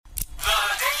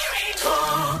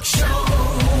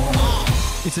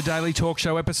It's a Daily Talk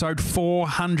Show, episode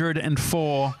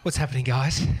 404. What's happening,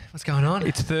 guys? What's going on?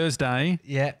 It's Thursday.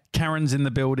 Yeah. Karen's in the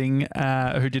building,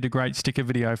 who did a great sticker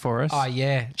video for us. Oh,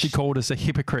 yeah. She called us a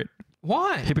hypocrite.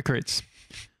 Why? Hypocrites.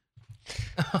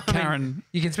 Karen.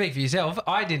 You can speak for yourself.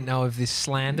 I didn't know of this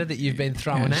slander that you've been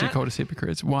throwing She at. called us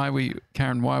hypocrites. Why are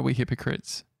we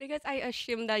hypocrites? Because I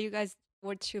assumed that you guys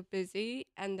were too busy,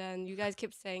 and then you guys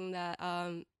kept saying that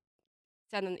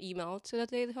send an email to the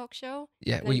Daily Talk Show.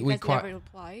 Yeah, and we quite never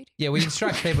replied. Yeah, we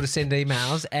instruct people to send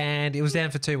emails, and it was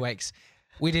down for 2 weeks.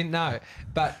 We didn't know,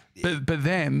 but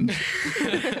then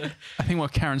I think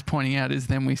what Karen's pointing out is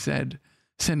then we said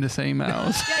send us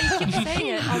emails. Yeah, you keep saying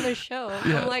it on the show.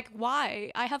 Yeah. I'm like,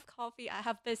 why? I have coffee, I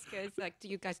have biscuits. Like, do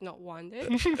you guys not want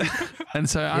it? And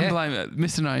so I'm blaming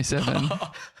Mr. 97.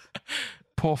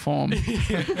 Poor form,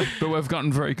 but we've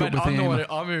gotten very good with I'm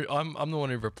him. I'm the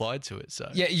one who replied to it. So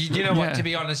yeah, you know what? To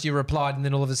be honest, you replied, and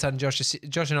then all of a sudden,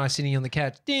 Josh and I sitting on the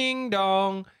couch, ding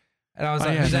dong, and I was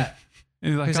like, "Who's that?"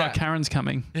 He's like, Who's that? Karen's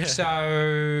coming. Yeah.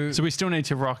 So we still need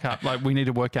to rock up. Like, we need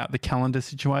to work out the calendar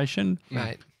situation,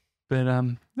 mate. But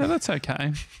no, that's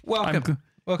okay. Welcome to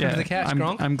the couch,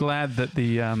 Gronk. I'm glad that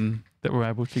that we're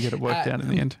able to get it worked out in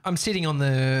the end. I'm sitting on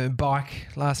the bike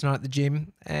last night at the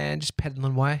gym and just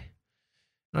pedaling away.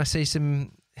 And I see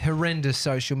some horrendous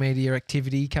social media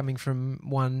activity coming from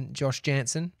one Josh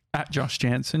Jansen. At Josh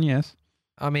Jansen, yes.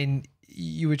 I mean,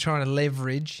 you were trying to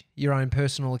leverage your own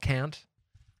personal account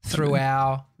through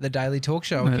the Daily Talk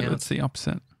Show account. That's the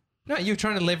opposite. No, you were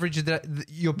trying to leverage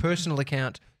your personal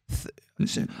account.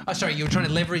 Sorry, you were trying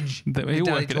to leverage the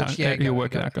Daily Talk Show. Yeah, you'll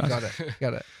work it out, guys.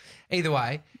 Got it. Either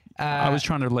way. I was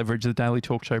trying to leverage the Daily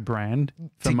Talk Show brand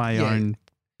for my own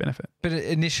benefit. But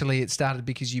initially it started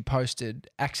because you posted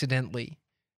accidentally,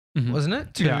 wasn't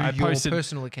it? To I your posted,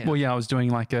 personal account. Well, yeah, I was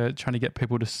doing like trying to get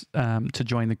people to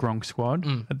join the Gronk squad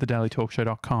at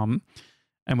thedailytalkshow.com.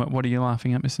 And what are you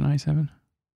laughing at, Mr. 97?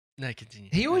 No, continue.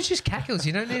 He always just cackles.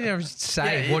 You don't need to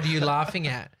say, what are you laughing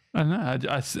at? I don't know.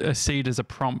 I see it as a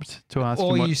prompt to ask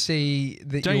or him you see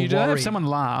that don't you're you do that? worried. If someone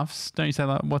laughs, don't you say,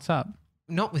 like, what's up?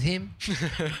 Not with him.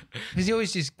 Because he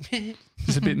always just...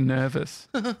 Just a bit nervous.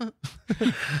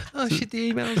 Oh, shit,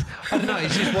 the emails. I don't know.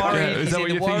 He's just worried. Yeah, is he's that what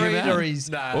either you're thinking worried about? or he's...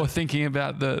 Or thinking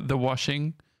about the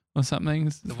washing or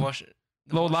something. The wash.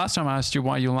 Last time I asked you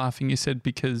why you're laughing, you said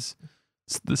because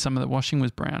some of the washing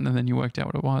was brown, and then you worked out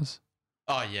what it was.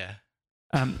 Oh yeah.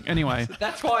 Anyway.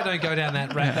 That's why I don't go down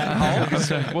that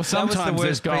hole. Well, sometimes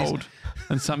there's gold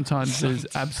and sometimes there's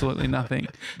absolutely nothing.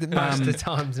 Most of the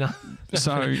times, no.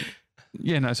 So,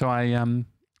 so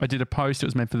I did a post. It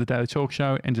was meant for the Daily Talk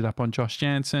Show. Ended up on Josh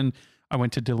Jansen. I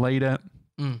went to delete it.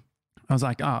 I was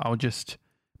like, I'll just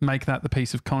make that the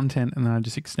piece of content, and then I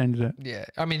just extended it. Yeah.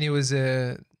 I mean, it was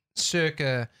a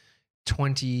circa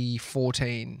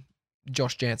 2014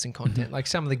 Josh Jansen content. Like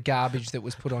some of the garbage that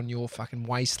was put on your fucking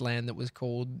wasteland that was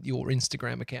called your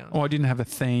Instagram account. Oh, I didn't have a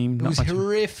theme. It was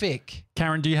horrific.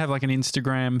 Karen, do you have like an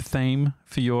Instagram theme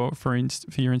for your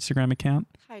Instagram account?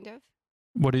 Kind of.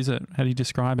 What is it? How do you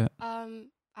describe it?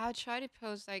 I'll try to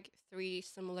post like 3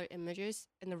 similar images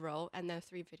in a row and then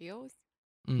 3 videos.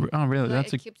 Oh, really?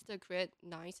 So it keeps the grid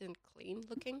nice and clean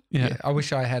looking. Yeah. I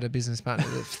wish I had a business partner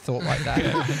that thought like that.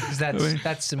 Because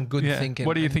that's some good thinking.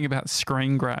 What do you think about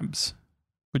screen grabs?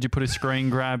 Would you put a screen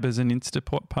grab as an Insta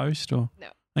post or? No.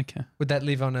 Okay. Would that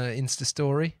live on an Insta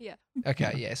story? Yeah.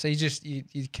 Okay, yeah. So you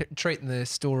treating the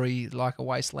story like a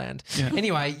wasteland. Yeah.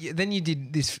 Anyway, then you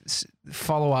did this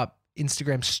follow-up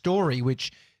Instagram story,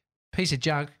 which piece of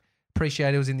junk.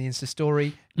 Appreciate it was in the Insta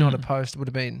story, not a post. It would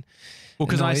have been. Well,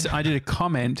 because I did a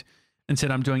comment and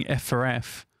said I'm doing F for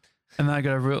F, and then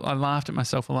I laughed at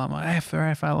myself a lot. I'm like, F for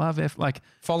F, I love F. Like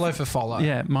follow for follow.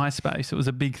 Yeah, MySpace. It was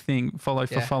a big thing. Follow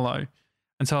for follow,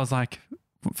 and so I was like,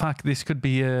 fuck, this could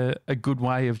be a good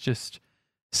way of just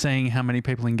seeing how many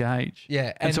people engage.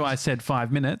 Yeah, and so I said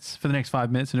 5 minutes for the next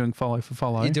 5 minutes. I'm doing follow for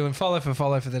follow. You're doing follow for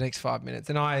the next 5 minutes,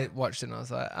 and I watched it and I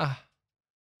was like,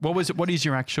 What is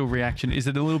your actual reaction? Is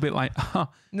it a little bit like,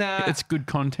 nah, it's good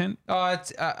content? Oh,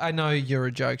 I know you're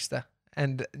a jokester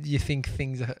and you think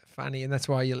things are funny, and that's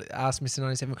why you asked Mr.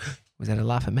 97, was that a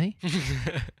laugh at me?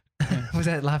 Was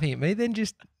that laughing at me? Then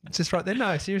just right there.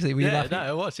 No, seriously, were you laughing?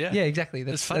 No, it was. Yeah, yeah, exactly.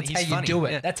 That's how you do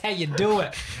it. Yeah. That's how you do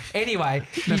it. Anyway, No,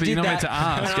 you but did you're not that, meant to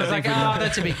ask. and I was like,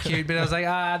 that's a bit cute. But I was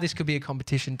like, this could be a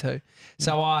competition too.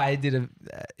 So I did an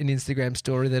Instagram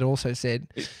story that also said,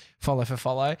 follow for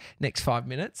follow, next 5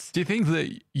 minutes. Do you think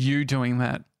that you doing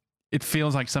that, it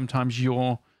feels like sometimes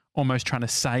you're almost trying to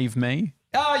save me?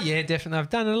 Oh yeah, definitely. I've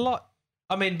done it a lot.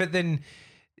 I mean, but then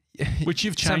which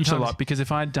you've changed a lot, because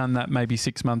if I had done that maybe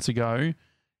 6 months ago,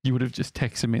 you would have just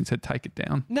texted me and said, take it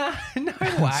down. No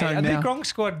way. So The now- Gronk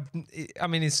squad, I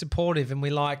mean, is supportive, and we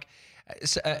like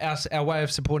our way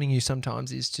of supporting you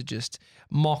sometimes is to just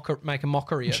make a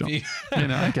mockery Sure. of you. You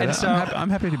know, I get And it. so- I'm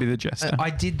happy to be the jester. I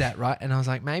did that, right? And I was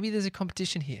like, maybe there's a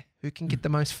competition here. Who can get the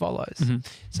most follows? Mhm.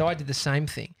 So I did the same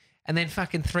thing. And then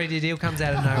fucking 3D Deal comes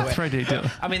out of nowhere. 3D deal.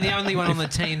 I mean, the only one on the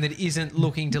team that isn't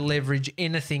looking to leverage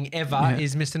anything ever Yeah.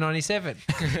 is Mr. 97.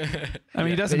 I mean,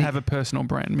 he doesn't But he- have a personal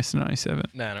brand, Mr. 97.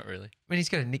 No, not really. I mean, he's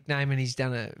got a nickname and he's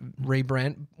done a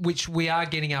rebrand, which we are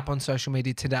getting up on social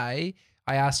media today.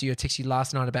 I asked you, I texted you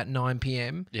last night about 9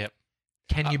 p.m. Yep.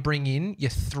 Can you bring in your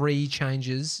 3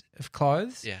 changes of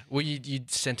clothes? Yeah. Well, you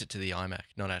sent it to the iMac,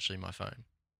 not actually my phone.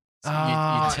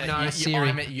 Oh, no, you,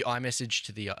 Siri. you iMessage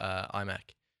to the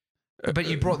iMac. But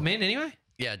you brought them in anyway?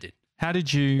 Yeah, I did. How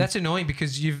did you? That's annoying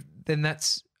because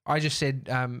I just said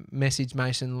message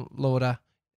Mason Lauder,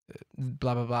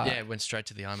 blah, blah, blah. Yeah, it went straight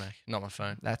to the iMac, not my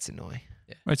phone. That's annoying.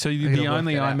 Wait, so I the gotta work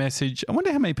only that out. iMessage, I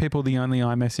wonder how many people the only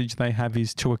iMessage they have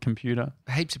is to a computer.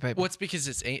 Heaps of people. Well, it's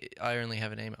because I only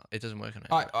have an email. It doesn't work on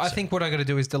it. I think what I got to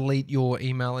do is delete your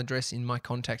email address in my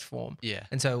contact form. Yeah.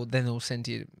 And so then they'll send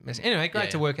you a message. Anyway, great Yeah,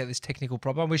 to yeah. work out this technical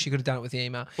problem. I wish you could have done it with the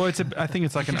email. Well, I think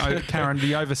it's like Karen,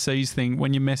 the overseas thing,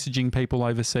 when you're messaging people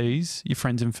overseas, your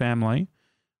friends and family,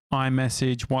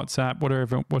 iMessage,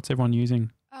 WhatsApp, what's everyone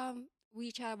using?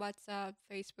 WeChat, WhatsApp,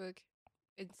 Facebook,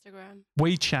 Instagram.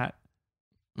 WeChat.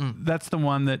 Mm. That's the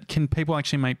one that can people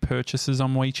actually make purchases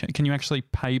on WeChat? Can you actually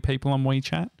pay people on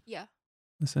WeChat? Yeah.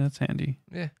 So that's handy.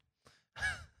 Yeah.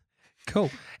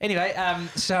 Cool. Anyway,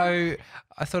 so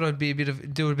I thought I'd be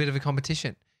do a bit of a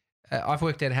competition. I've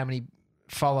worked out how many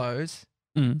follows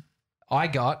Mm. I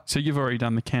got. So you've already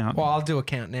done the count. Well, I'll do a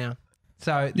count now.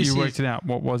 So this You is worked it out.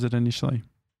 What was it initially?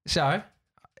 so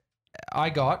I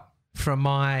got from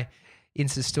my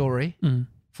Insta story Mm.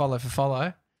 follow for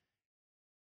follow.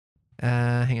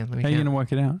 Hang on, let me How are you count. going to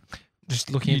work it out?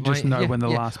 Just looking You at my, just know when the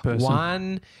last person.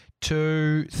 1,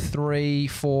 2, 3,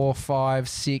 4, 5,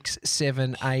 6,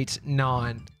 7, 8,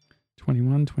 9.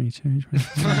 21, 22,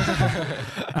 23.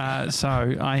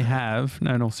 So I have,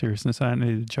 no, in all seriousness, I don't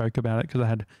need to joke about it because I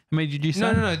had, how many did you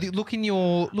say? No. Look in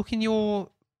your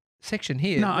section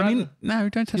here. No, I mean, no,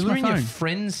 don't touch you're my in your phone.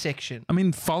 friends section. I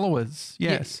mean, followers,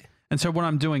 yes. And so what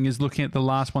I'm doing is looking at the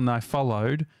last one that I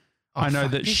followed. I know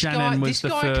fuck. that This Shannon was this the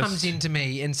guy first. comes into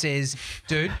me and says,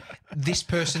 "Dude, this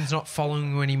person's not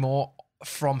following you anymore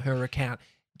from her account.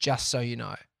 Just so you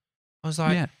know." I was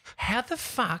like, Yeah, "How the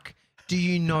fuck do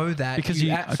you know that?" because I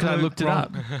absolute looked it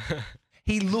up. wrong-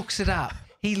 He looks it up.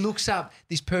 He looks up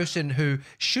this person who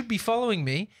should be following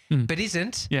me Mm. but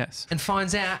isn't, Yes, and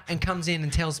finds out and comes in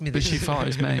and tells me but that she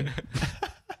follows me,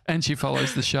 and she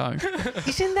follows the show.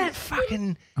 Isn't that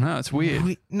fucking I know it's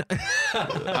weird. No.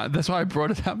 That's why I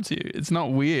brought it up to you. It's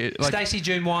not weird. Like, Stacey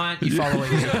June Wyatt, you following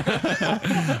me?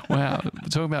 wow,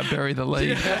 talking about bury the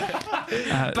lead.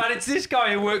 But it's this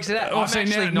guy who works it out. Oh, I'm see,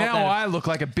 actually now, not now that. I look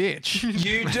like a bitch.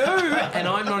 You do, and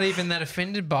I'm not even that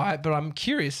offended by it. But I'm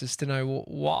curious as to know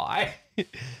why.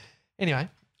 Anyway,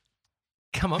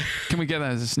 come on. Can we get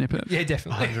that as a snippet? Yeah,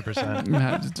 definitely. 100%.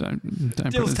 No, don't put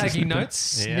Dill's it as a taking snippet.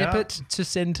 notes. Yeah. Snippet to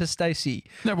send to Stacey.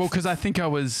 No, well, because I think I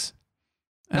was.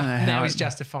 I don't know Now how he's it-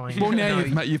 justifying. Well, now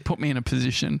No, you've put me in a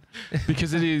position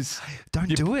because it is. don't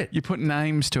you, do it. You put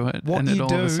names to it, What and it you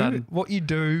all of a sudden. what you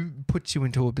do puts you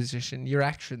into a position. Your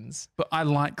actions. But I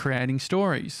like creating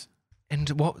stories. And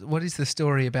what is the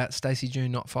story about Stacey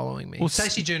June not following me? Well,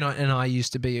 Stacey June and I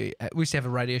used to have a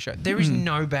radio show. There is Hmm.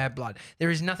 no bad blood. There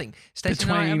is nothing. Stacey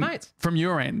and I are mates. From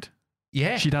your end,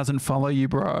 Yeah. she doesn't follow you,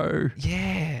 bro.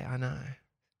 Yeah, I know.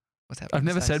 What's happening? I've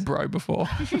never Stacey? said bro before.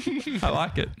 I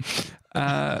like it.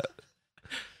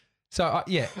 So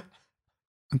yeah,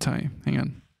 I'll tell you. Hang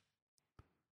on.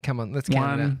 come on, let's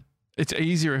count it out. One. It's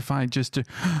easier if I just do.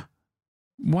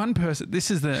 One person.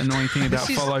 This is the annoying thing about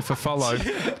This is- follow for follow.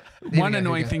 we One go, here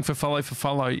annoying we go. thing for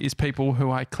follow is people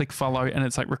who I click follow and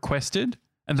it's like requested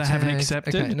and they haven't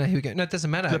accepted. Okay, no, here we go. No, it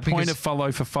doesn't matter. The point because of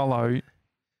follow for follow.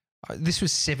 this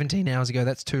was 17 hours ago.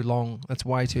 That's too long. That's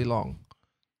way too long.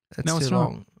 That's No, too it's not.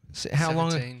 long. So how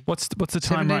long? 17. What's the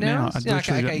time 17 right now? hours? I Yeah,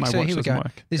 literally okay, my so watch here we doesn't go.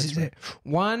 work. This That's is right. it.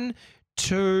 1,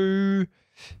 2,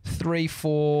 3,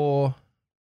 4,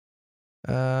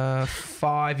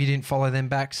 5. You didn't follow them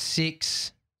back.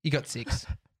 6. You got 6.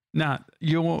 Nah,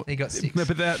 you're. You got 6. No,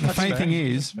 but the That's funny fair. thing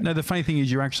is, the funny thing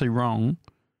is, you're actually wrong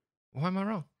Why am I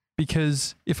wrong?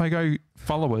 because if I go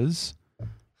followers,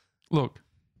 look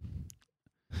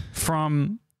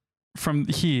from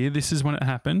here, this is when it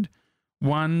happened.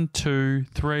 1, 2,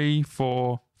 3,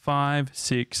 4, 5,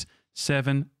 6,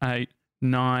 7, 8,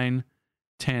 9,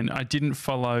 10. I didn't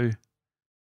follow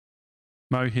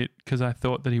Mo hit because I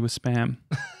thought that he was spam.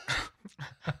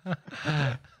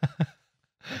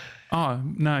 Oh,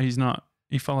 no, he's not.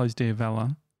 He follows Dear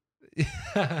Vella.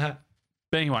 But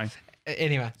anyway.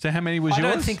 Anyway. So how many was yours?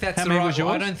 I don't think that's how the many right was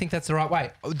yours? I don't think that's the right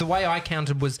way. The way I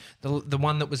counted was the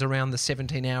one that was around the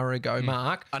 17-hour ago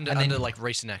mark. Under like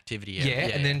recent activity. Yeah,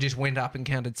 and then just went up and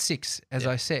counted 6, as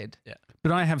I said. Yeah.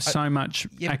 But I have so much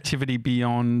activity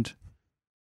beyond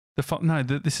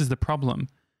the this is the problem.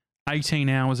 18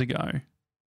 hours ago.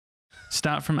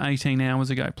 Start from 18 hours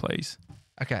ago, please.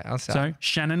 Okay, I'll start. So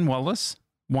Shannon Wallace,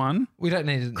 1. We don't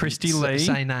need to Christy Lee,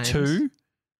 say names. 2.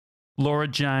 Laura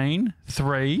Jane,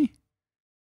 3.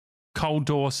 Cole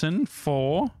Dawson,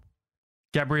 4.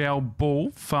 Gabrielle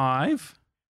Bull, 5.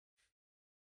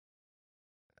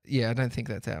 Yeah, I don't think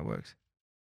that's how it works.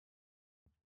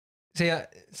 See,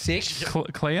 6.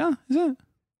 Clea, is it?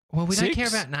 Well, we don't care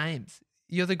 6? about names.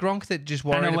 You're the Gronk that just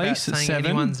worried about Annalise at saying 7.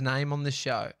 anyone's name on the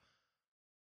show.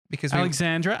 Because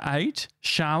Alexandra, 8.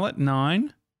 Charlotte,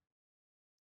 9.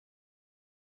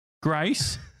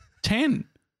 Grace, 10.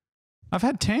 I've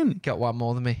had 10. got one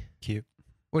more than me. Cute.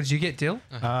 What did you get, Dill?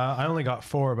 I only got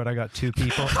 4, but I got 2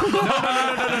 people.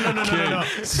 No.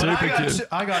 Super cute.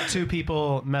 I got 2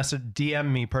 people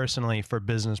DM me personally for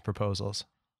business proposals.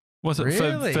 Was it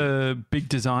Really? for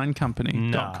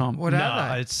bigdesigncompany.com? What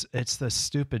are they? It's the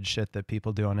stupid shit that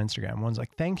people do on Instagram. One's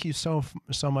like, "Thank you so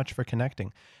much for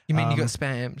connecting." You mean you got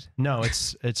spammed? No,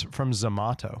 it's from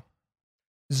Zomato,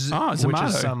 Oh, which Zomato.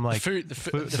 is some like the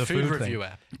food thing. review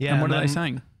app. Yeah, And what are then they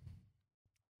saying?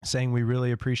 Saying we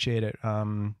really appreciate it.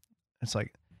 It's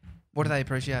like What do they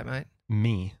appreciate, mate?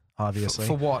 me, obviously.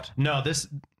 For what? No, this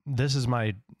is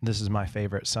my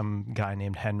favorite. Some guy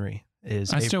named Henry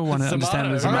is. I still want to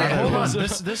understand the Zomato. All right, hold on.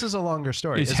 Zomato. This is a longer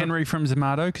story. Is Henry from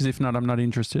Zomato? Because if not, I'm not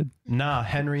interested. Nah,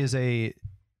 Henry is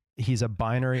he's a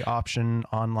binary option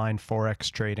online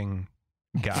Forex trading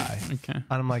guy. Okay. And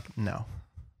I'm like, no.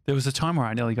 There was a time where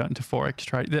I nearly got into Forex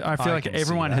trade. I feel I like can see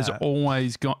everyone has that.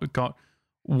 always got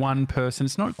one person.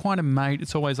 It's not quite a mate.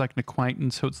 It's always like an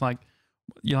acquaintance. So it's like,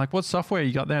 you're like, what software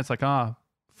you got there? It's like,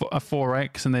 a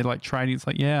Forex, and they're like trading. It's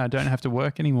like, yeah, I don't have to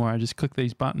work anymore. I just click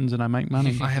these buttons and I make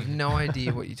money. I have no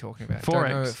idea what you're talking about. Don't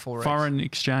know Forex, what foreign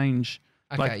exchange,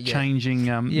 Okay, like yeah. changing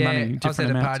Yeah, money, I was different at a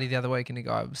amounts. party the other week and a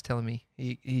guy was telling me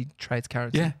he trades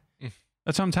currency. Yeah,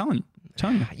 that's what I'm telling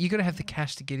you. You got to have the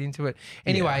cash to get into it.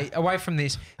 Anyway, away from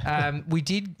this, we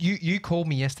did. You called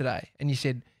me yesterday and you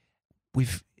said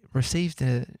we've received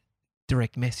a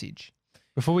direct message.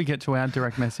 Before we get to our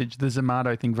direct message, the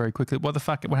Zomato thing very quickly. What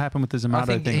happened with the I Zomato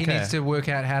think thing? he needs to work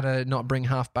out how to not bring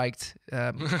half-baked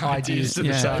ideas to the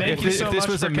Yeah. show. Thank If you this, so if this much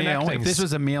was for a meal, connecting. if this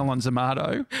was a meal on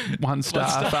Zomato, 1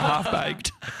 star for half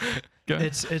baked.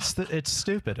 It's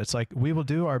stupid. It's like, we will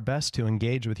do our best to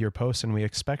engage with your posts, and we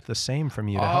expect the same from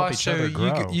you to help each other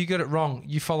grow. you got it wrong.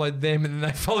 You followed them and then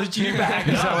they followed you back.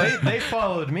 No, they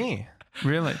followed me.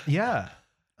 Really? Yeah.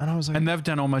 And I was like, And they've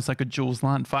done almost like a Jules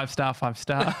Lunt, 5 star, 5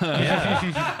 star.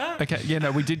 yeah. Okay, yeah,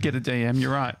 no, we did get a DM.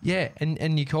 You're right. Yeah,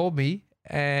 and you called me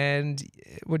and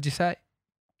what'd you say?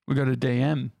 We got a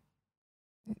DM.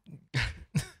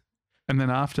 And then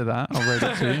after that, I'll read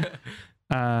it to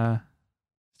you.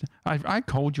 I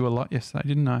called you a lot yesterday,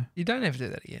 didn't I? You don't have to do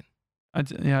that again.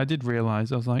 I did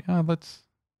realize. I was like, let's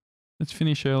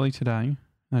finish early today.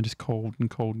 And I just called and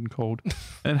called and called.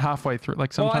 And halfway through,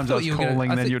 like Well, I sometimes I thought was you were gonna-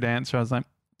 calling, I then thi- you'd answer. I was like,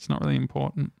 it's not really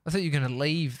important. I thought you were going to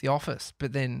leave the office,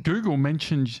 but then Google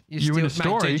mentioned you're you in a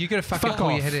still- story. Mate, dude, you got to fucking Fuck pull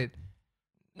your off. head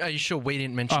in. Are you sure we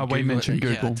didn't mention Oh, Google? we mentioned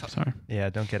Yeah, Google. Sorry. Yeah,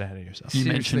 don't get ahead of yourself. You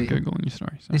Seriously. mentioned Google in your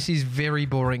story. So. This is very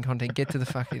boring content. Get to the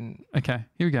fucking. Okay,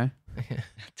 here we go.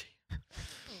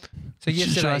 So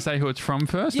yesterday, Should I say who it's from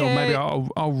first? Or maybe Yeah.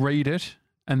 I'll read it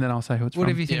and then I'll say who it's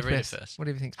whatever from. you think read it best. first.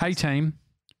 Whatever you think. Hey team,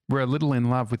 we're a little in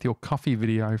love with your coffee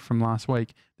video from last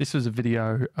week. This was a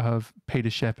video of Peter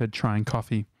Shepherd trying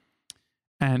coffee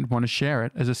and want to share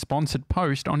it as a sponsored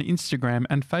post on Instagram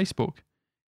and Facebook.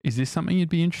 Is this something you'd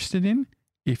be interested in?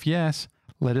 If yes,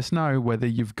 let us know whether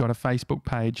you've got a Facebook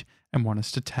page and want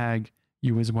us to tag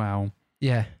you as well.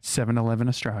 Yeah. 7-Eleven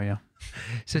Australia.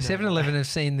 So 7-Eleven have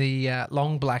seen the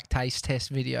long black taste test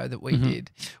video that we Mhm.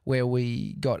 did, where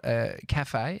we got a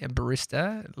cafe, a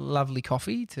barista, lovely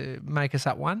coffee to make us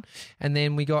up one, and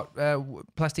then we got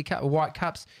white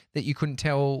cups that you couldn't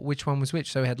tell which one was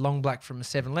which. So we had long black from a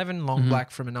 7-Eleven, long Mhm.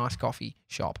 black from a nice coffee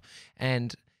shop,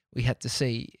 and we had to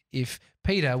see if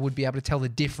Peter would be able to tell the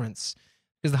difference,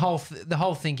 because the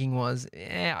whole thinking was,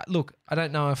 look, I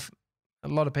don't know if a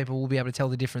lot of people will be able to tell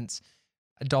the difference.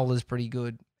 $1's pretty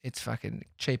good. It's fucking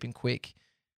cheap and quick.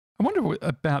 I wonder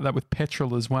about that with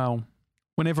petrol as well.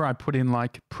 Whenever I put in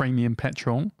like premium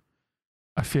petrol,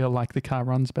 I feel like the car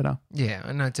runs better. Yeah,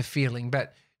 I know it's a feeling,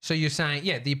 but so you're saying,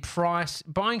 yeah, the price,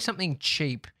 buying something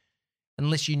cheap,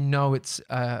 unless you know it's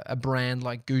a brand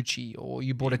like Gucci or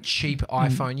you bought a cheap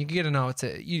iPhone, you get to know it's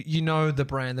you know the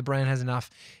brand. The brand has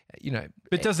enough,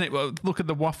 But doesn't it? Well, look at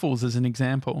the waffles as an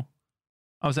example.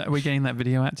 Are we getting that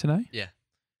video out today? Yeah.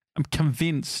 I'm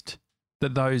convinced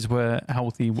that those were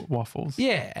healthy waffles.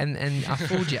 Yeah, and I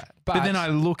fooled you. But then I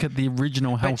look at the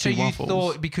original healthy waffles. So you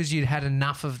thought because you'd had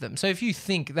enough of them. So if you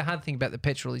think, the hard thing about the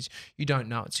petrol is you don't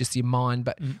know. It's just your mind.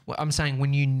 But I'm saying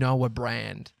when you know a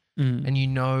brand and you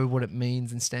know what it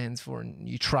means and stands for and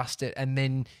you trust it and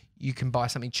then you can buy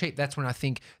something cheap, that's when I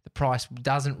think the price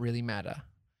doesn't really matter.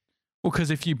 Well, because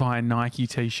if you buy a Nike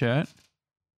T-shirt,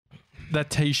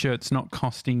 that T-shirt's not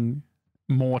costing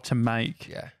more to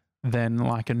make than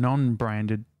like a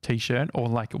non-branded T-shirt or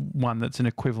like one that's an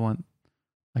equivalent,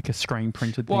 like a screen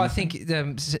printed thing. Well, I think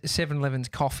 7-Eleven's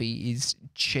coffee is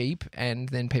cheap and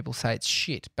then people say it's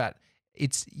shit, but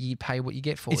you pay what you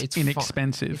get for. It's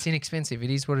inexpensive. It's inexpensive. It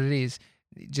is what it is.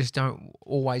 Just don't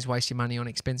always waste your money on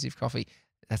expensive coffee.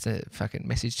 That's a fucking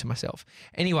message to myself.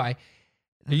 Anyway.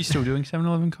 Are you still doing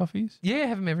 7-Eleven coffees? Yeah, I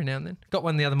have them every now and then. Got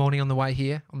one the other morning on the way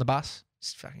here on the bus.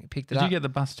 Just fucking picked it up. Did you get the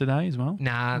bus today as well?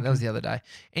 Nah, that was the other day.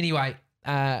 Anyway,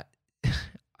 I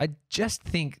just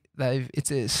think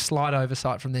it's a slight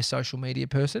oversight from their social media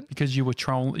person. Because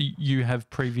you have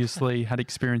previously had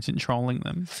experience in trolling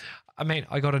them. I mean,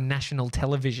 I got on national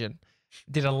television,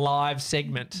 did a live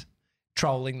segment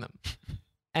trolling them.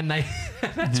 And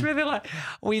that's where they're like,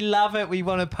 we love it. We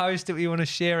want to post it. We want to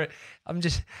share it. And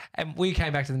we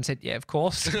came back to them and said, yeah, of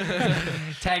course.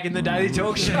 Tag in the Daily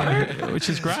Talk Show. Which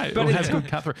is great. But it has good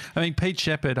cut through. I mean, Pete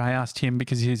Shepard, I asked him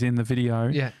because he's in the video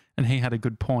and he had a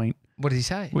good point. What did he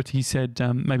say? Which he said,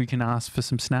 maybe you can ask for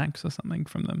some snacks or something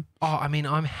from them. Oh, I mean,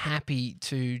 I'm happy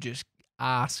to just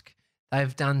ask.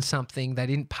 They've done something. They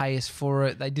didn't pay us for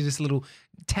it. They did us a little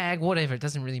tag, whatever. It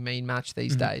doesn't really mean much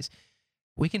these days.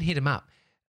 We can hit them up.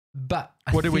 But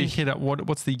what do we hit up?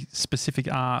 What's the specific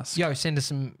ask? Yo, send us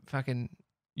some fucking...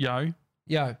 Yo,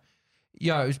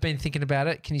 who's been thinking about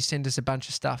it? Can you send us a bunch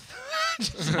of stuff?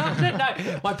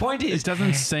 No, my point is... It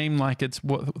doesn't seem like it's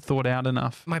thought out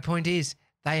enough. My point is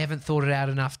they haven't thought it out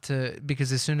enough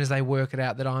because as soon as they work it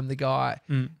out that I'm the guy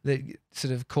that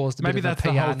sort of caused a bit of a PR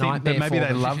nightmare but maybe they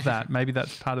them. love that. Maybe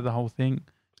that's part of the whole thing.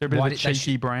 They're a bit of a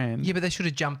cheeky brand. Yeah, but they should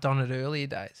have jumped on it earlier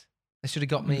days. They should have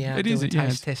got me out doing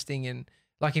taste testing and...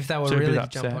 Like if they were really to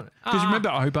jump on it. Because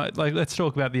remember O-Bike, like let's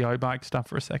talk about the O-Bike stuff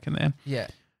for a second there. Yeah.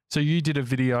 So you did a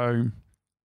video,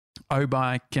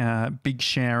 O-Bike, big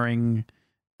sharing,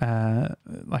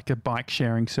 like a bike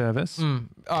sharing service.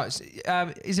 Oh,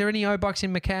 is there any O-Bikes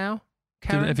in Macau?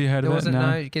 Karen? Have you heard of it?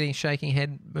 No, getting shaking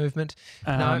head movement.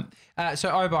 No.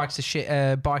 So O-Bike's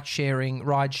a bike sharing,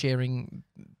 ride sharing.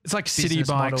 It's like city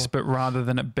bikes, but rather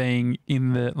than it being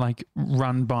in the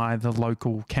run by the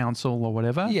local council or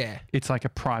whatever, it's like a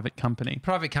private company.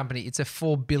 It's a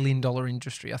 $4 billion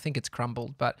industry. I think it's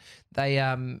crumbled, but they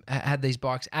had these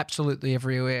bikes absolutely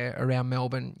everywhere around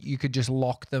Melbourne. You could just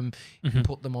lock them, and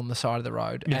put them on the side of the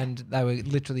road, and they were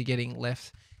literally getting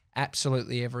left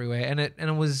absolutely everywhere. And it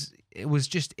was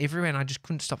just everywhere, and I just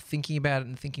couldn't stop thinking about it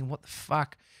and thinking, what the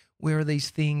fuck? Where are these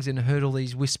things? And heard all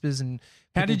these whispers and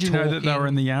how did you know that they were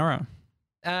in the Yarra?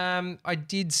 I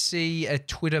did see a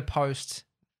Twitter post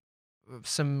of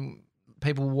some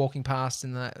people walking past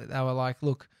and they were like,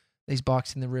 look, these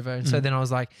bikes in the river. And so then I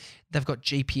was like, they've got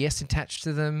GPS attached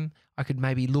to them. I could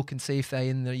maybe look and see if they're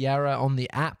in the Yarra on the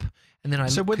app. And then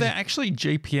So were they actually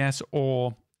GPS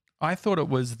or I thought it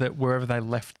was that wherever they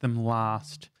left them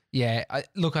last? Yeah. I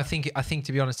think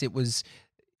to be honest, it was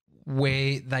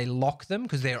where they lock them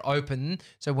because they're open.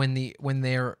 So when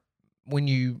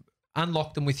you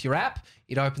unlock them with your app,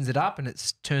 it opens it up and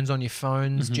it turns on your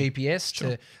phone's GPS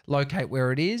to locate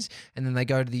where it is. And then they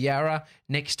go to the Yarra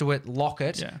next to it, lock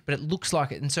it, but it looks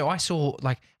like it. And so I saw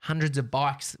like hundreds of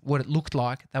bikes, what it looked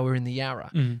like they were in the Yarra.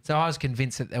 So I was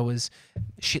convinced that there was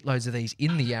shitloads of these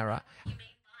in the Yarra.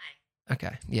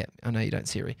 Okay. Yeah. I know you don't,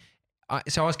 Siri.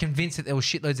 So I was convinced that there were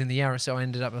shitloads in the Yarra. So I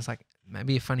ended up, I was like,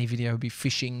 maybe a funny video would be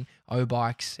fishing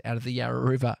O-bikes out of the Yarra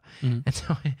River. And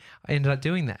so I ended up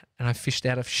doing that and I fished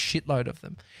out a shitload of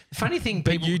them. The funny thing,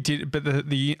 you did, but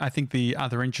I think the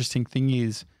other interesting thing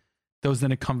is there was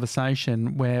then a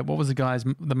conversation where, what was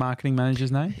the marketing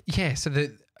manager's name? Yeah. So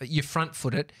you front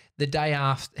foot it the day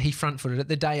after, he front footed it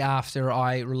the day after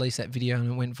I released that video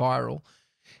and it went viral.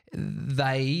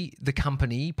 The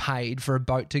company paid for a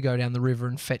boat to go down the river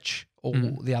and fetch all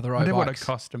the other O-bikes. I wonder what it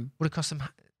cost them. Would it cost them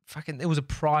it was a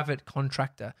private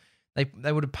contractor.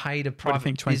 They would have paid a private.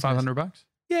 What do you think, $2,500?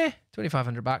 Yeah,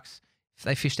 $2,500.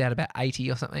 they fished out about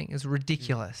 80 or something. It was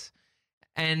ridiculous.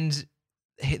 And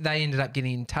they ended up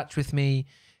getting in touch with me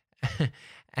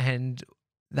and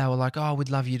they were like, oh, we'd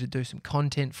love you to do some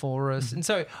content for us. And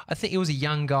so I think it was a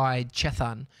young guy,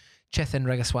 Chethan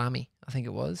Ragaswamy, I think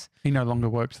it was. He no longer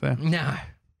works there. No.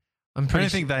 I don't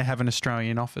think they have an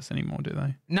Australian office anymore, do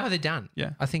they? No, they're done.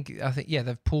 Yeah. I think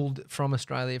they've pulled from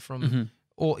Australia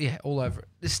all over.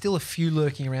 There's still a few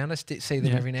lurking around. I see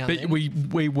them every now and then.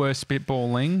 But we were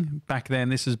spitballing back then.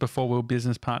 This is before we were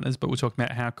business partners, but we're talking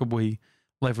about how could we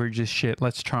leverage this shit.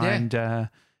 Let's try and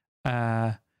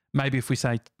maybe if we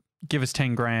say give us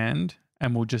 10 grand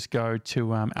and we'll just go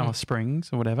to Alice Springs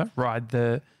or whatever, ride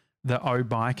the O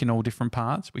bike in all different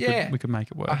parts. We could make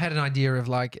it work. I had an idea of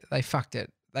like they fucked it.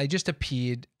 They just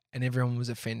appeared and everyone was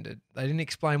offended. They didn't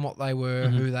explain what they were,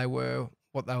 who they were,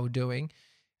 what they were doing,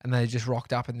 and they just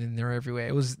rocked up and then they're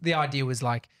everywhere. The idea was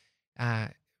like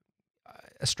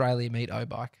Australia meet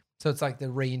O-bike. So it's like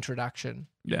the reintroduction.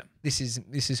 Yeah. This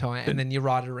is how and then you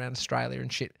ride it around Australia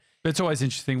and shit. But it's always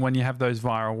interesting when you have those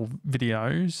viral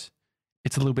videos,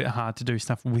 it's a little bit hard to do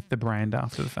stuff with the brand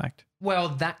after the fact. Well,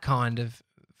 that kind of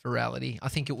virality. I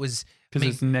think it was because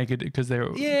it's negative. Because they're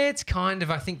it's kind of.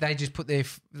 I think they just put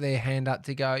their hand up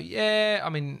to go. Yeah, I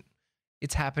mean,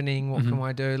 it's happening. What can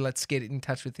I do? Let's get in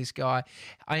touch with this guy.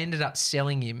 I ended up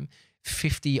selling him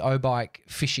 50 O-bike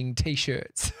fishing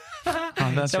T-shirts.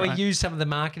 So he used some of the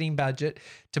marketing budget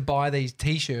to buy these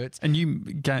T-shirts. And you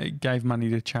gave money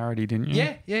to charity, didn't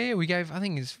you? Yeah. We gave, I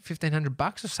think it was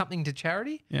 $1,500 or something to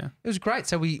charity. Yeah, it was great.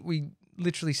 So we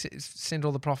literally sent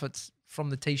all the profits from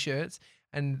the T-shirts.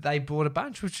 And they bought a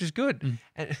bunch, which is good.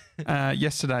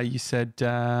 Yesterday you said,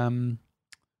 I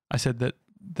said that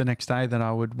the next day that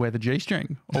I would wear the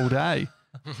G-string all day.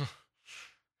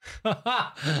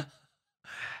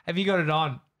 Have you got it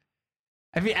on?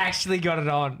 Have you actually got it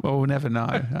on? Well, we'll never know.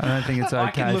 I don't think it's okay.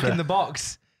 I can look in the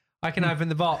box. I can open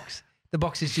the box. The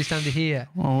box is just under here.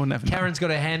 Well, we'll never Karen's got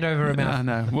her hand over her mouth. I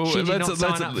know. Well, she did not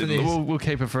sign up for this. We'll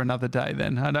keep it for another day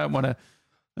then. I don't want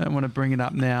to bring it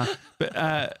up now.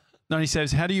 But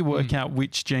 97, how do you work out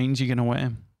which jeans you're going to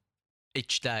wear?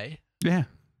 Each day? Yeah.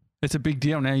 It's a big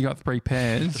deal. Now you got 3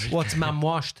 pairs. What's mum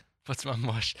washed? What's mum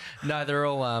washed? No, they're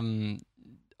all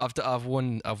I've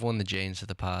worn the jeans for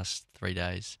the past 3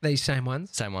 days. These same ones?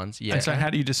 Same ones, yeah. And so how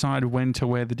do you decide when to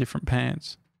wear the different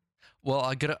pants? Well,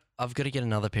 I've got to get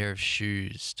another pair of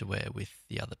shoes to wear with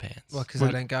the other pants. Well, because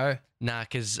they don't go? Nah,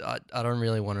 because I don't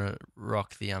really want to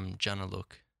rock the Junner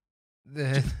look.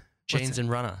 Jeans and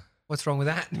runner. What's wrong with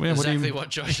that? Exactly what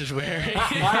Josh is wearing.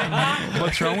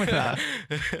 What's wrong with that?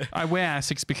 I wear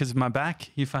Asics because of my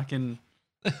back. You fucking...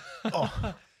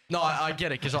 Oh. No, I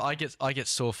get it because I get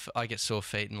sore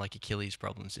feet and like Achilles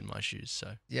problems in my shoes.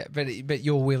 So yeah, but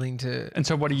you're willing to. And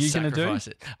so what are you going to do?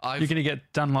 You're going to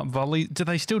get Dunlop volleys. Do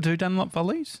they still do Dunlop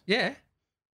volleys? Yeah.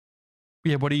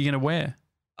 Yeah. What are you going to wear?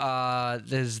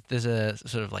 There's a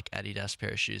sort of like Adidas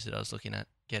pair of shoes that I was looking at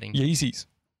getting. Yeezys.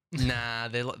 Nah,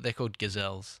 they're called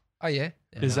Gazelles. Oh yeah.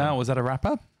 Gazelle, was that a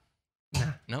rapper?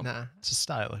 Nah. It's a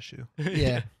stylish shoe.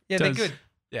 Yeah. Yeah, they're good.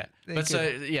 Yeah, but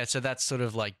so that's sort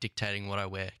of like dictating what I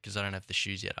wear because I don't have the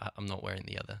shoes yet. I'm not wearing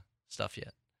the other stuff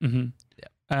yet. Mm-hmm.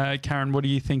 Yeah. Karen, what do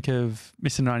you think of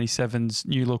Mr. 97's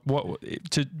new look?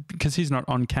 Because he's not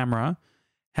on camera,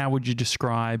 how would you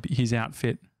describe his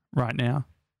outfit right now?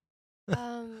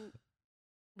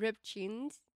 Ripped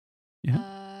jeans.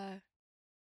 Yeah.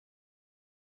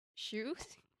 Shoes.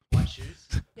 White shoes.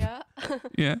 Yeah.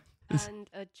 Yeah. And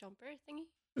a jumper thingy.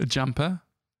 A jumper.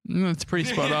 It's pretty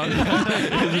spot on.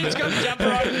 He's got a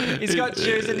jumper on. He's got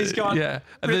shoes and he's got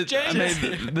ripped jeans.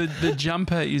 The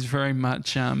jumper is very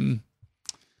much.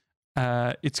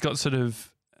 It's got sort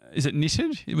of. Is it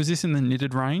knitted? Was this in the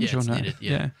knitted range or no? Knitted,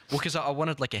 yeah. Well, because I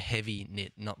wanted like a heavy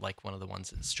knit, not like one of the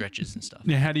ones that stretches and stuff.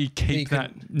 Yeah. How do you keep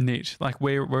that knit? Like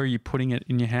where are you putting it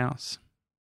in your house?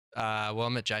 Well,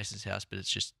 I'm at Jason's house, but it's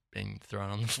just being thrown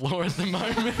on the floor at the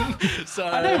moment. So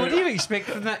I know. What do you expect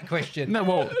from that question? No,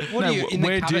 well, what do you in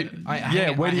the cupboard?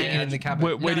 Where do you hang it in the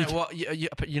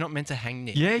cupboard? You're not meant to hang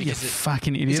knit. Yeah, you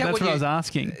fucking idiot. That's what I was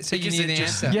asking. So you knew the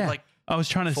answer. Yeah, like I was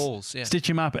trying to stitch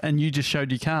him up, and you just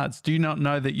showed your cards. Do you not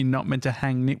know that you're not meant to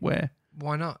hang knitwear?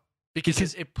 Why not?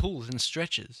 Because it pulls and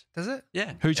stretches. Does it?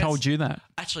 Yeah. Who told you that?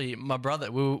 Actually, my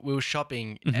brother, we were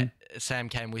shopping. Sam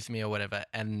came with me or whatever,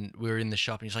 and we were in the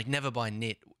shop, and he's like, never buy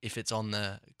knit if it's on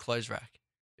the clothes rack,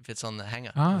 if it's on the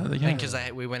hanger. Oh, yeah. Because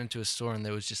we went into a store, and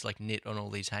there was just like knit on all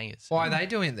these hangers. Why are they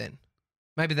doing it then?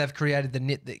 Maybe they've created the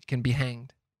knit that can be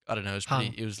hanged. I don't know.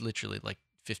 It was literally like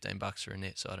 $15 for a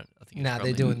net, so I think it's Nah,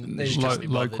 they're probably- doing they're Just low, just, be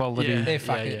low bothered. quality, Yeah, they're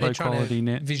fucking yeah, yeah. they're low trying quality to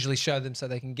net. visually show them so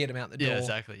they can get them out the door. Yeah,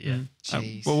 exactly. Yeah.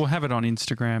 Jeez. Well, we'll have it on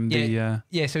Instagram.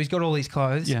 Yeah, so he's got all these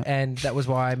clothes, Yeah. and that was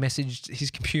why I messaged his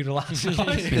computer last night.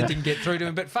 Yeah. It didn't get through to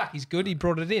him, but fuck, he's good. He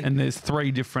brought it in. and there's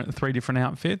three different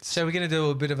outfits. So we're going to do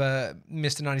a bit of a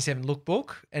Mr. 97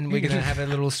 lookbook, and we're going to have a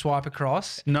little swipe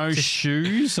across. no just-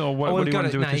 shoes, or what, Oh, what we've do you got want to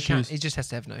it. do No, with the he can't. shoes? He just has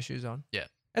to have no shoes on. Yeah.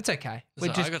 That's okay. So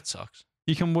We're just I got socks.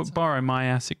 You can borrow my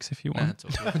Asics if you Nah, want.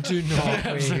 it's all good. do not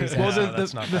wear his Well, ass. No,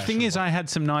 that's not the thing is, fashionable. I had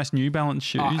some nice New Balance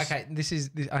shoes. Oh, okay,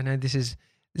 I know this is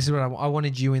what I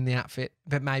wanted you in the outfit,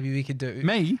 but maybe we could do.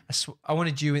 Me? I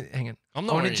wanted you in. Hang on. I'm I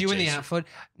not wanted wearing you in the jeans. outfit.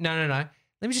 No.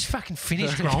 Let me just fucking finish,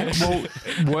 Gronk.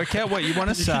 Well, work out what you want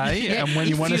to say, Yeah, and when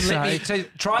you if want to let me- say. so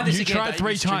try this You again. tried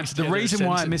 3 string times. The together a reason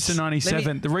why, sentence. Mr.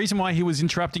 97, the reason why he was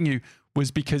interrupting you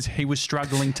was because he was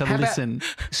struggling to How about- listen.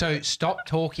 So stop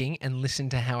talking and listen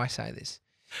to how I say this.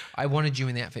 I wanted you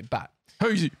in the outfit, but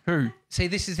Who? see,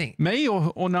 this is the thing. Me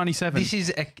or 97? This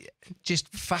is just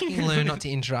fucking learn not to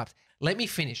interrupt. Let me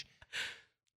finish.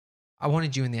 I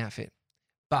wanted you in the outfit,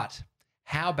 but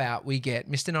how about we get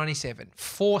Mr. 97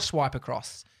 4 swipe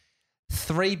across,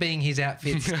 3 being his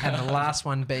outfits, and the last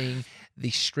one being the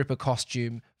stripper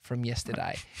costume from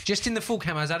yesterday. Just in the full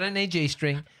camos. I don't need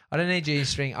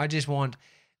G-string. I just want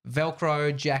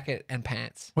Velcro jacket and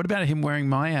pants. What about him wearing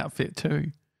my outfit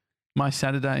too? My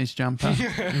Saturday's jumper.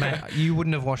 Mate, you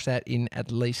wouldn't have washed that in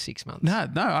at least 6 months. No,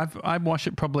 I wash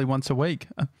it probably once a week.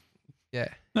 Yeah.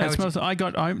 No, How it would you-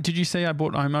 smells. Did you see I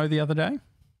bought Omo the other day?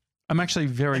 I'm actually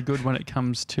very good when it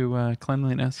comes to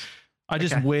cleanliness. I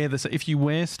just Okay. wear this. If you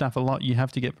wear stuff a lot, you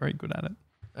have to get very good at it.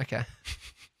 Okay.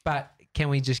 But can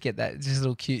we just get that? Just a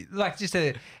little cute. Like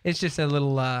it's just a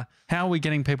little How are we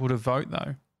getting people to vote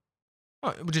though?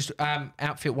 we'll just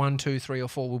outfit 1, 2, 3, or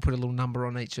 4. We'll put a little number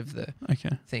on each of the Okay.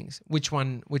 things. Which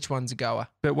one's a goer?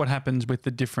 But what happens with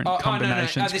the different No.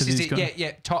 combinations? This 'Cause is he's it. got-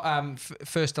 Yeah.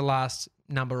 First to last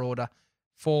number order.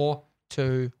 4,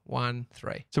 2, 1,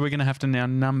 3. So we're going to have to now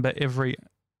number every.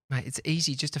 Mate, it's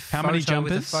easy. Just a How photo many with a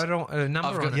jumpers? photo, a number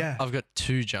I've on got it. Yeah. I've got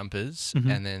 2 jumpers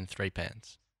Mhm. and then 3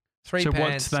 pants. 3 So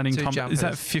pants, what's that in 2 combination? Is that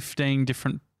jumpers. 15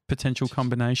 different potential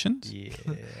combinations? Yeah.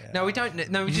 No, we don't.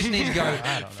 No, we just need to go.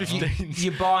 I don't know.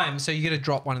 You buy them, so you got to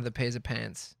drop one of the pairs of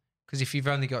pants. Because if you've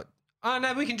only got, oh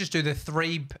no, we can just do the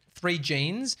three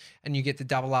jeans, and you get to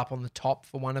double up on the top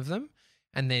for one of them,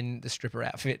 and then the stripper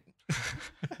outfit.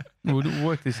 We'll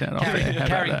work this out. How about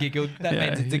Karen that? giggled. That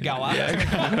means it's a go up.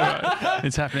 Yeah.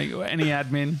 It's happening. Any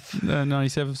admin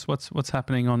 97s? What's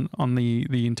happening on the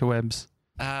interwebs?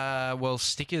 Well,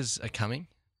 stickers are coming.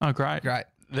 Oh, great. Great.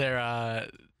 They're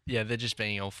they're just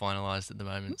being all finalised at the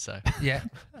moment. So Yeah.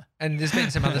 And there's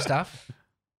been some other stuff.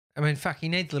 I mean, fuck, he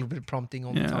needs a little bit of prompting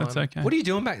all the Yeah, time. that's okay. What are you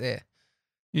doing back there?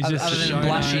 He's Other just than showing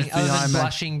blushing, us the other than iMac.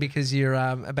 blushing because you're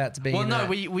about to be well, in, no,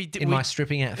 a- we did in my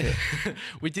stripping outfit.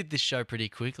 we did this show pretty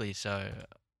quickly. So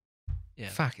yeah.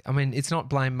 Fuck. I mean, it's not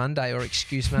Blame Monday or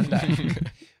Excuse Monday.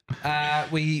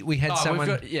 We had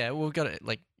someone. We've got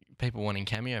like people wanting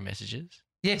cameo messages.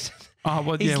 Yes, Oh,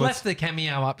 well, he's yeah. left the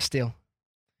cameo up still.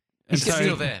 And he's It's so-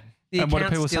 still there. The And what are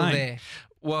account's people still saying? there.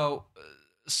 Well,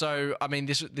 so I mean,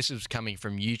 this is coming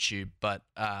from YouTube, but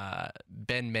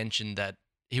Ben mentioned that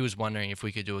he was wondering if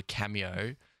we could do a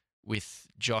cameo with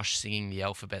Josh singing the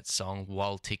alphabet song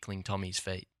while tickling Tommy's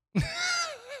feet.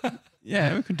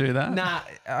 Yeah, we could do that. Nah,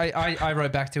 I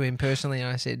wrote back to him personally and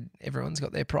I said everyone's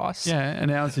got their price. Yeah, and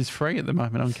ours is free at the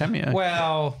moment on Cameo.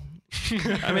 Well,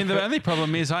 I mean, the only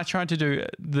problem is I tried to do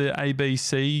the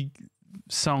ABC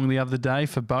song the other day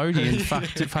for Bodie and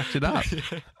fucked it up.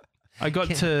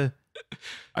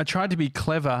 I tried to be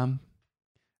clever,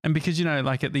 and because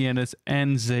like at the end it's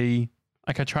and Z,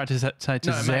 like I tried to say to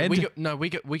No, Z. mate, we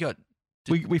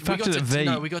fucked got it at to, V.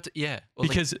 No, we got to Well,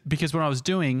 because what I was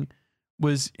doing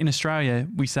was in Australia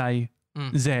we say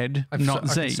Z, I not can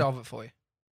Z. solve it for you.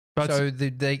 But So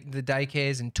the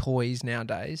daycares and toys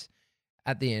nowadays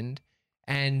at the end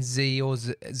and Z or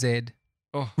Z.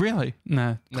 really,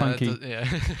 no, no, clunky, yeah.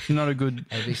 not a good.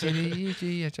 A B C D E F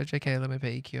G H I J K L M N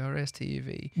P Q R S T U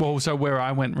V. Well, so where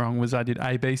I went wrong was I did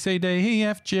A B C D E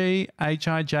F G H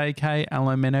I J K L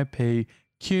M N O P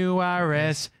Q R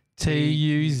S T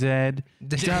U Z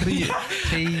W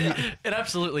T It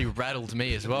absolutely rattled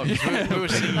me as well because we were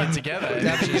singing it together.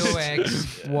 W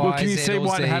X Y Well, can you Z see or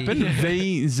what Z. happened?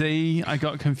 V Z. I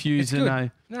got confused It's and good.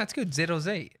 I. No, it's good. Z or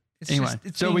Z. It's Anyway, just,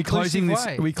 it's so the are we closing inclusive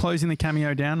this? way. Are we closing the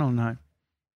cameo down or no?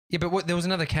 Yeah, but there was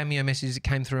another cameo message that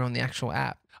came through on the actual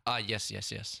app. Yes.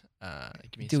 Give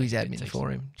me a Do his second, admin it takes- for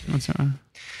him. That's all right.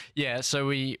 Yeah, so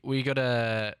we got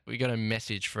a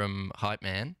message from Hype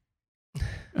Man.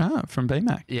 Ah, from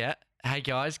BMAC. Yeah, Hey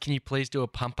guys, can you please do a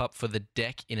pump up for the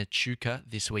deck in Echuca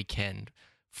this weekend?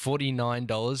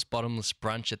 $49 bottomless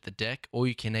brunch at the deck. All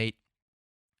you can eat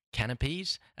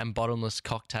canopies and bottomless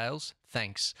cocktails.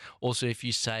 Thanks. Also, if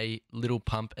you say little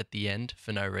pump at the end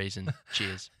for no reason.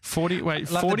 Cheers. 49.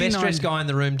 The best 49 dressed guy in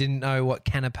the room didn't know what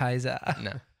canapes are.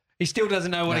 No. He still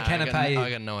doesn't know what a canapé I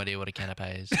is. got no idea what a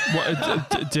canapé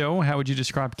is. Dill, how would you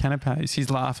describe canapes? He's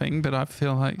laughing, but I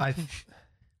feel like I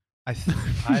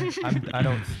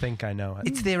don't think I know it.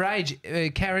 It's their age.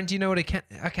 Karen, do you know what a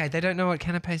Okay, they don't know what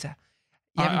canapes are.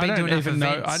 You haven't been to enough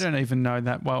events. I don't even know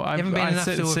that well. I haven't been enough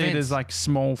to see it events. as like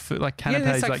small food, like canapes,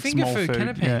 Yeah, it's like finger small food, food.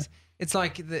 canapes. Yeah. It's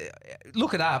like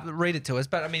look it up, read it to us.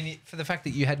 But I mean, for the fact that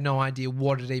you had no idea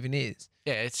what it even is.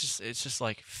 Yeah, it's just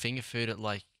like finger food at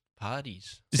like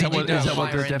parties. Is that what the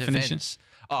Higher-end definition? events.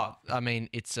 Oh, I mean,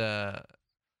 it's a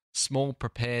small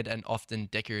prepared and often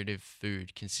decorative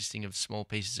food consisting of small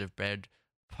pieces of bread,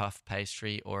 puff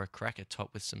pastry, or a cracker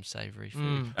topped with some savory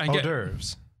food. And Hors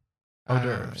d'oeuvres. Hors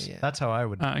d'oeuvres. Yeah. That's how I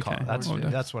would call okay. it.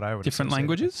 That's what I would. Different associate it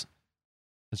languages? with.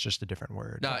 It's just a different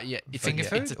word. No, yeah, it's Finger a,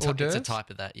 food, it's a, hors ty- it's a d'oeuvres? type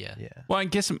of that. Yeah. Yeah. Well, I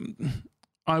guess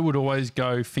I would always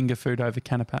go finger food over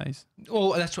canapes.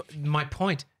 Well, that's what, my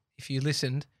point. If you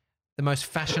listened, the most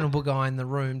fashionable guy in the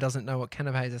room doesn't know what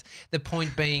canapes is. The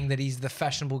point being that he's the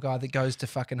fashionable guy that goes to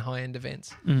fucking high-end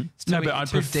events. It's No, too- but I'd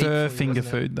too deep prefer for you, finger wasn't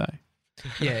it? food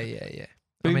though. Yeah.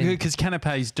 I mean, Because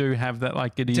canapes do have that,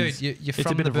 like it is. dude, you're it's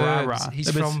from a bit the of burbs. rah-rah. He's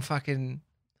But it's- from fucking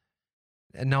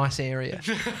a nice area.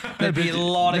 There'd be a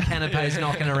lot of canapes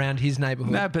knocking around his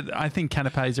neighbourhood. No, but I think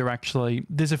canapes are actually.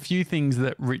 There's a few things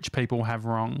that rich people have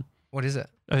wrong. What is it?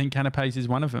 I think canapes is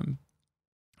one of them.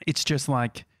 It's just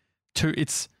like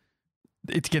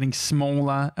it's getting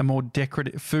smaller and more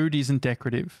decorative. Food isn't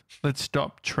decorative. Let's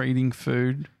stop treating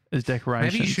food as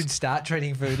decorations. Maybe you should start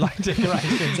treating food like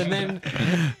decorations and then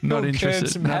not you'll curb interested.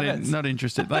 some Not, habits. not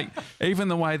interested. Like even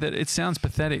the way that it sounds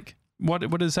pathetic. What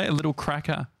does it say? A little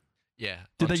cracker. Yeah.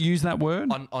 Did they use that word?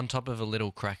 on top of a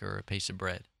little cracker or a piece of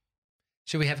bread?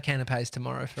 Should we have canapes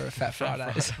tomorrow for a Fat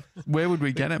Fridays? Where would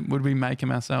we get them? Would we make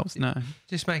them ourselves? No.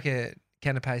 Just make a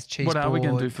canapes cheese What board. are we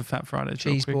going to do for Fat Fridays?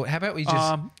 real cheese quick? board? How about we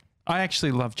just... I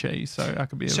actually love cheese, so I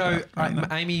could be.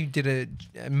 Amy did an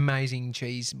amazing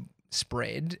cheese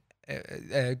spread,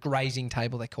 grazing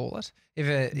table they call it.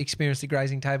 Ever experienced a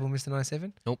grazing table, Mr.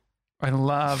 97? I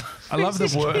love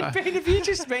the word. Have you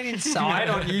just been inside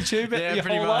on YouTube your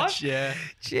whole life? Yeah.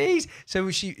 Jeez.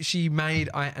 So she made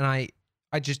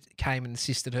I just came and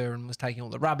assisted her and was taking all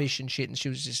the rubbish and shit, and she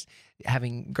was just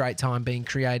having a great time being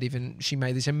creative, and she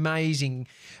made this amazing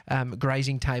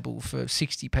grazing table for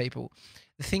 60 people.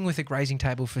 The thing with a grazing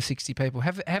table for 60 people,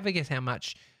 have a guess how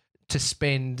much to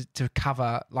spend to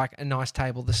cover like a nice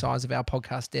table the size of our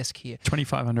podcast desk here.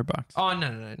 $2,500. Oh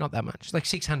no, not that much. Like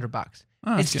 $600.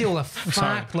 Oh, It's okay. still a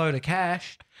sorry. fuckload of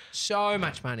cash. So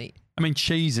much money. I mean,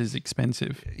 cheese is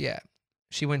expensive. Yeah.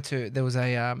 She went to, there was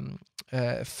a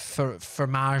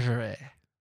fromagerie.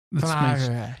 That means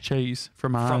Fromage. cheese,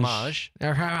 fromage.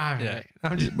 Yeah.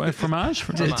 Wait, fromage?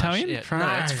 Fromage, Italian? yeah.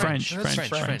 No, it's French. That's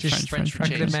French I cheese,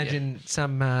 could imagine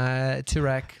some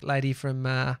Turak lady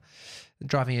from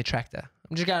driving a tractor.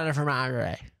 I'm just going to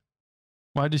fromagerie.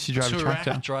 Why does she drive a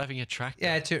tractor? Driving a tractor.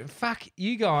 Yeah, fuck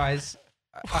you guys.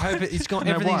 I hope it's gone.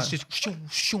 No, Everything's what?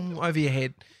 just shoom over your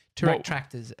head. Turak What?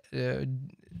 tractors,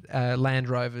 Land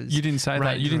Rovers. You didn't say that.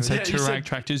 Range You didn't say Rovers. Yeah, you Touareg said-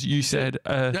 tractors. You said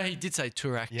No, he did say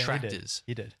Turak Yeah, tractors.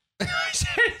 He did. I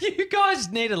said you guys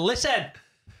need to listen.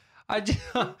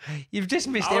 You've just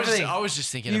missed everything. I was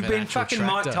just thinking You've of an been actual fucking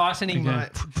tractor. Mike Tysoning,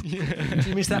 Okay. mate. Did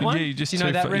you miss that one? Yeah, you're just Do you know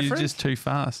too that fa- reference? You're just too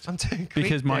fast. I'm too quick,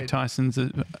 Because Mike dude. Tyson's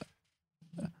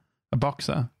a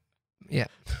boxer. Yeah.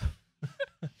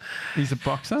 He's a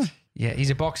boxer? Yeah, he's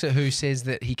a boxer who says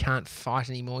that he can't fight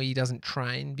anymore. He doesn't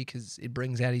train because it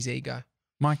brings out his ego.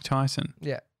 Mike Tyson.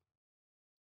 Yeah.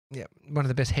 Yeah, one of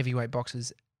the best heavyweight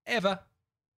boxers ever.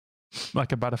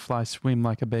 Like a butterfly, swim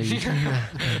like a bee.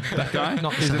 That guy?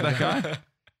 Not the Is same it that guy?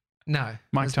 No.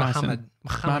 Mike it's Tyson.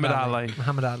 Muhammad Ali.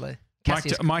 Muhammad Ali.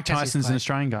 Cassius- Mike Cassius Tyson's an Clay.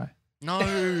 Australian guy. No.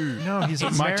 No, he's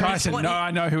Mike American. Tyson. No,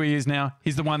 I know who he is now.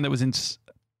 He's the one that was in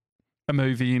a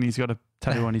movie and he's got a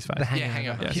tattoo on his face. The Yeah,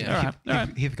 Hangover. Yes. He- All right. All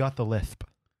right. He's got the lisp.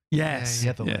 Yes. he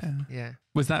had the Yeah. lift. Yeah.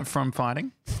 Was that from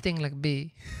fighting? Sting like a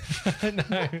bee.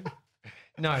 No.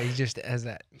 No, he just has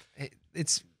that.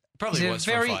 It's Probably he's was a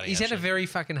from very. fighting, He's had a actually. very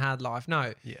fucking hard life.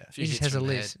 No, Yeah. Few he just hits has a from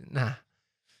the list. Nah,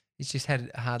 he's just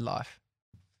had a hard life.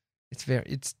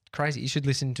 It's crazy. You should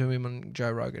listen to him on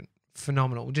Joe Rogan.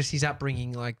 Phenomenal. Just his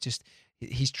upbringing, like just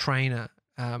his trainer,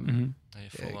 Mhm. Yeah,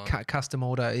 full on. custom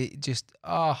order. It just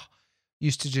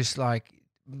used to just like,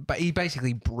 but he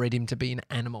basically bred him to be an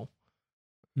animal.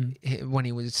 when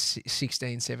he was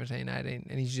 16, 17, 18,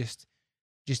 and he's just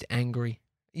angry.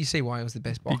 You see why he was the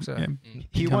best boxer. Yeah.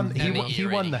 He won And the he ear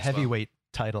won eating the as well. heavyweight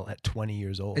title at 20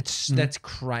 years old. That's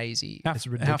crazy. It's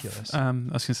ridiculous. I was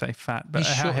going to say fat, but He's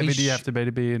how short- heavy he's do you sh- have to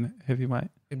be in heavyweight?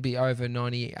 It'd be over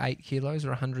 98 kilos or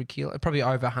 100 kilos. Probably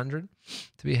over 100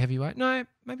 to be a heavyweight. No,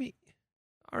 maybe.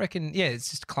 I reckon. Yeah, it's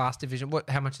just class division. What?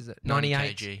 How much is it?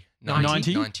 98 kg.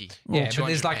 90? 90. Yeah, but 200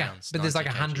 there's like pounds, there's like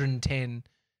 90 kg. 110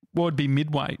 What would be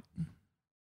midweight?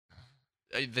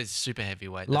 There's super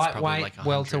heavyweight. That's probably lightweight, like 100.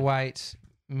 welterweight,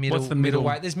 What's the middle?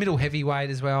 middleweight. There's middle heavyweight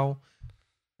as well.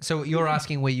 So you're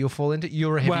asking where you fall into?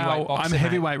 You're a heavyweight Well, boxer. I'm a mate.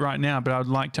 heavyweight right now, but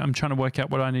I'm trying to work out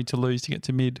what I need to lose to get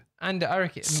to mid. And I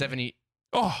reckon 70.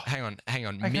 Oh, Hang on.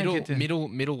 I can't get to-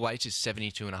 Middleweight is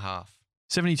 72 and a half.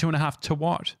 72 and a half to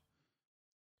what?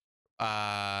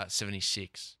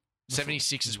 76.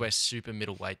 76 is where super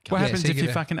middleweight What comes. happens so you if get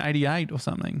you're a- fucking 88 or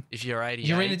something? If you're 88,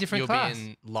 You're in a different you'll class. be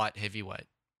in light heavyweight.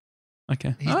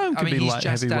 Okay. he's, Oh, it could be he's light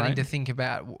just starting heavyweight. to think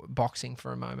about boxing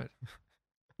for a moment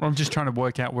Well, I'm just trying to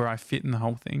work out where I fit in the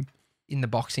whole thing. in the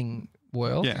boxing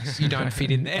world. Yes. You don't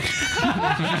fit in there.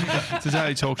 It's a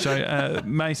daily talk show.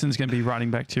 Mason's going to be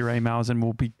writing back to your emails and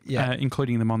we'll be Yeah.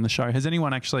 including them on the show. Has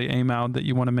anyone actually emailed that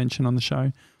you want to mention on the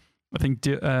show? I think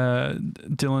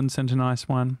Dylan sent a nice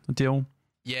one. Dill.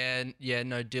 Yeah,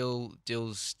 no,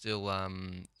 Dill's still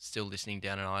listening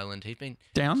down in Ireland. He's been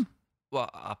Down?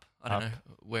 up. I don't know,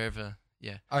 wherever.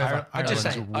 Yeah. Over. I just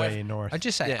Ireland's say way north. I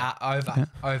just say Yeah. over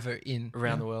over in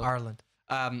Around the world. Ireland.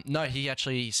 No, he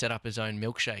actually set up his own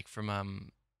milkshake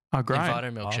from Oh, great.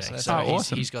 Invito milkshake. Awesome. So Oh,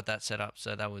 awesome. he's got that set up.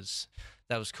 So that was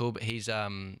cool. But he's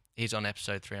on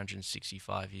episode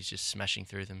 365. He's just smashing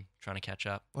through them, trying to catch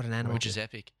up, What an animal. which is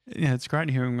epic. Yeah, it's great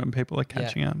hearing when people are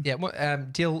catching up. Yeah,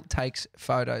 Dill takes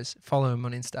photos. Follow him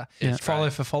on Insta. Yeah. Follow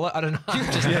for follow. I don't know.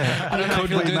 Yeah. I don't know Could if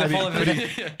he'll we do the maybe- follow. could For he-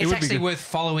 It's would be actually good. worth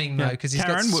following though because he's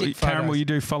Karen, got sick Karen, will photos. you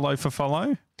do follow for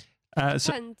follow? So,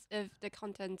 Depends if the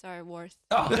contents are worth.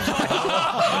 wow,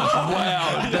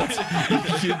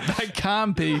 that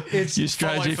can't be your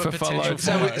strategy follow for for follow.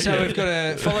 potential So we've got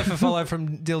a follow for follow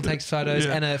from Dill takes photos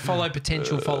Yeah. and a follow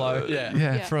potential follow Yeah.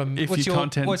 Yeah. Yeah. from If what's your your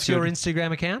content's your good.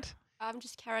 Instagram account? I'm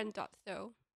just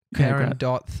Karen.tho.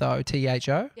 Karen.tho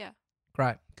THO. Yeah.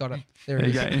 Great, got it. There There it you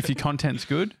is. go. And if your content's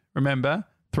good, remember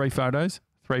 3 photos,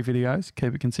 3 videos.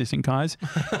 Keep it consistent, guys.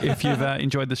 If you've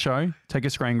enjoyed the show, take a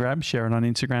screen grab, share it on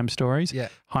Instagram stories. Yeah.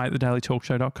 Hi at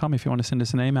thedailytalkshow.com if you want to send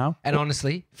us an email. And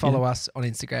honestly, follow us on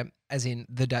Instagram as in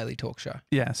The Daily Talk Show.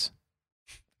 Yes,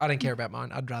 I don't care about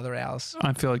mine. I'd rather ours.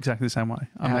 I feel exactly the same way.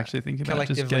 I'm Uh, actually thinking about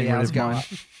just Collectively, getting rid ours of go mine. up.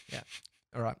 Yeah.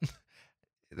 All right.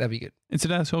 That'd be good. It's a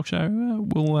Daily Talk Show.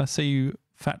 We'll see you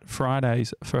Fat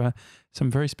Fridays for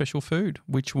some very special food,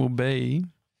 which will be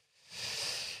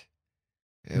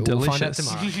We'll find out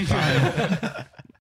delicious. tomorrow. Bye.